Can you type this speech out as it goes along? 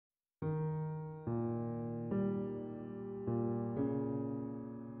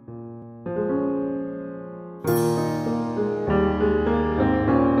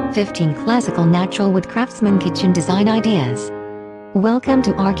15 Classical Natural Wood Craftsman Kitchen Design Ideas. Welcome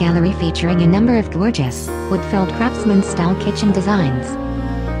to our gallery featuring a number of gorgeous, wood-filled Craftsman-style kitchen designs.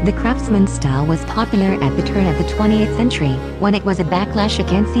 The Craftsman style was popular at the turn of the 20th century, when it was a backlash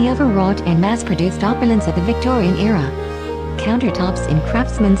against the overwrought and mass-produced opulence of the Victorian era. Countertops in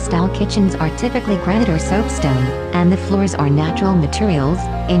Craftsman-style kitchens are typically granite or soapstone, and the floors are natural materials,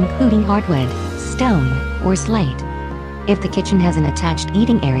 including hardwood, stone, or slate. If the kitchen has an attached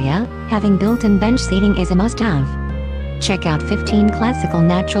eating area, having built-in bench seating is a must-have. Check out 15 Classical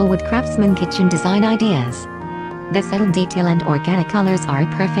Natural Wood Craftsman Kitchen Design Ideas. The subtle detail and organic colors are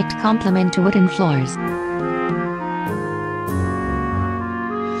a perfect complement to wooden floors.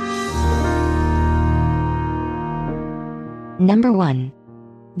 Number 1.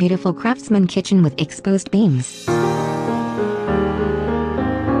 Beautiful Craftsman Kitchen with exposed beams.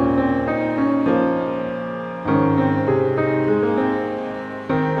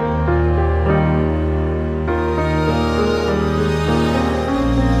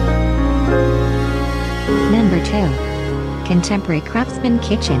 Number 2. Contemporary Craftsman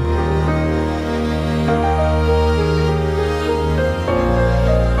Kitchen.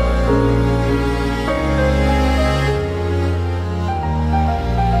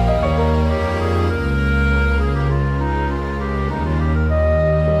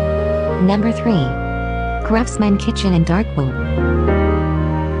 Number 3. Craftsman Kitchen in Dark Wood.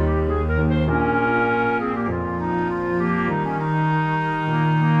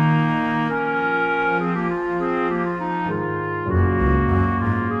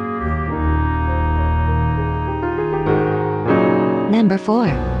 Number 4.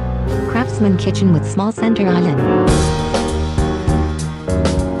 Craftsman Kitchen with small center island.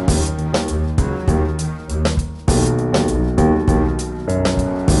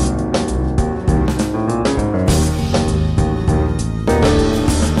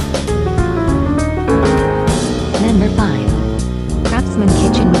 Number 5. Craftsman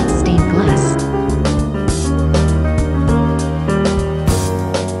Kitchen with stained glass.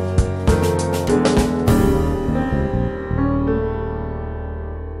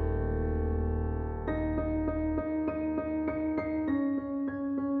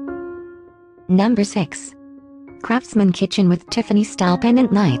 Number 6. Craftsman Kitchen with Tiffany-style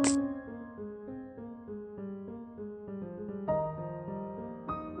pendant lights.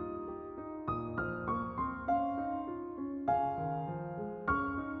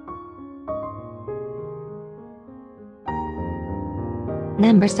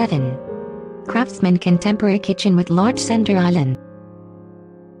 Number 7. Craftsman Contemporary Kitchen with large center island.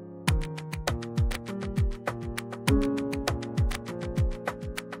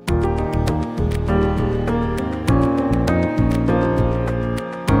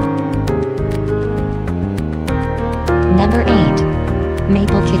 Number 8.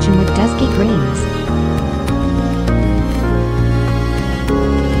 Maple Kitchen with dusky greens.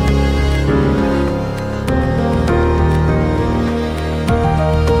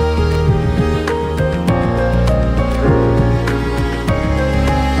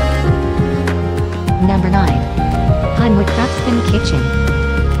 Number 9. Pinewood Craftsman Kitchen.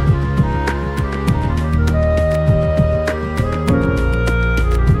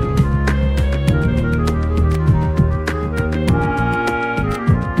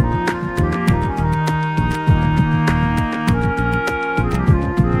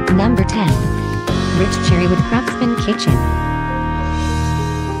 Number 10. Rich Cherry Wood Craftsman Kitchen.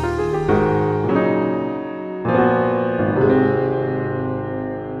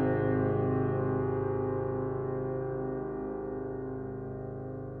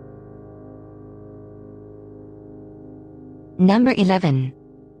 Number 11.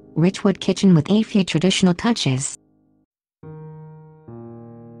 Richwood Kitchen with a few traditional touches.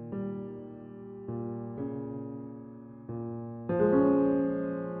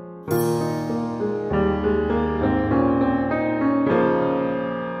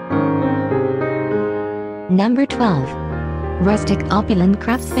 Number 12. Rustic Opulent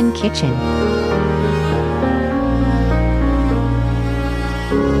Craftsman Kitchen.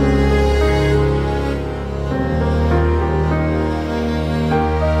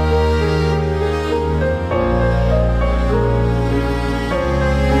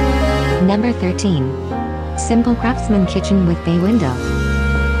 Number 13. Simple Craftsman Kitchen with bay window.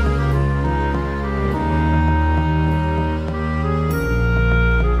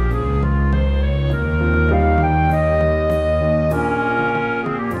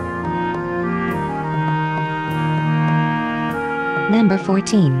 Number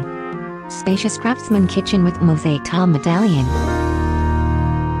 14. Spacious Craftsman Kitchen with mosaic tile medallion.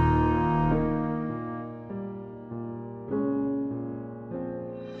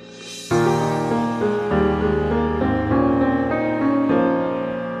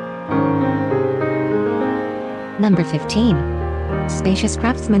 Number 15. Spacious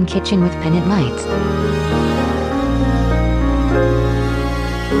Craftsman kitchen with pendant lights.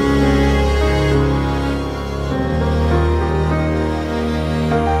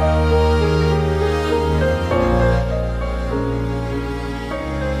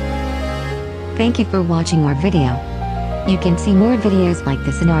 Thank you for watching our video. You can see more videos like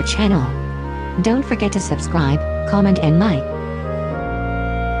this in our channel. Don't forget to subscribe, comment and like.